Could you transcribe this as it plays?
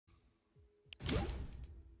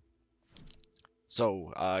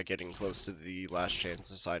So, getting close to the last chance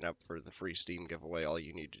to sign up for the free Steam giveaway, all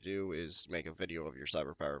you need to do is make a video of your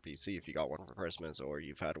cyberpower PC if you got one for Christmas or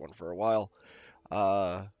you've had one for a while.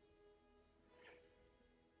 Uh,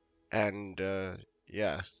 and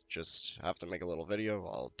yeah, just have to make a little video.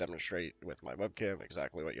 I'll demonstrate with my webcam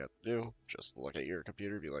exactly what you have to do. Just look at your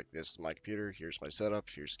computer, be like, this is my computer, here's my setup,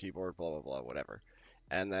 here's the keyboard, blah, blah, blah, whatever.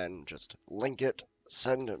 And then just link it,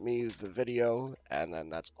 send me the video, and then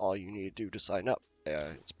that's all you need to do to sign up.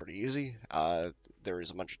 It's pretty easy. There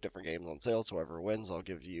is a bunch of different games on sale, so whoever wins, I'll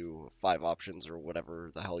give you 5 options or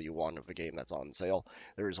whatever the hell you want of a game that's on sale.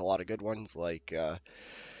 There's a lot of good ones like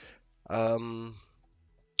um,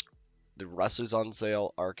 the Rust is on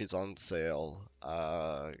sale, Ark is on sale,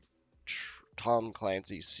 Tom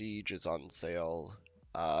Clancy Siege is on sale.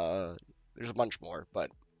 There's a bunch more,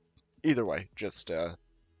 but either way, just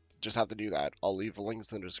have to do that. I'll leave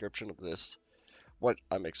links in the description of this, what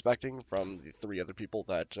I'm expecting from the 3 other people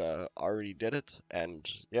that already did it, and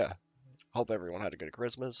yeah, hope everyone had a good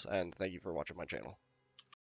Christmas, and thank you for watching my channel.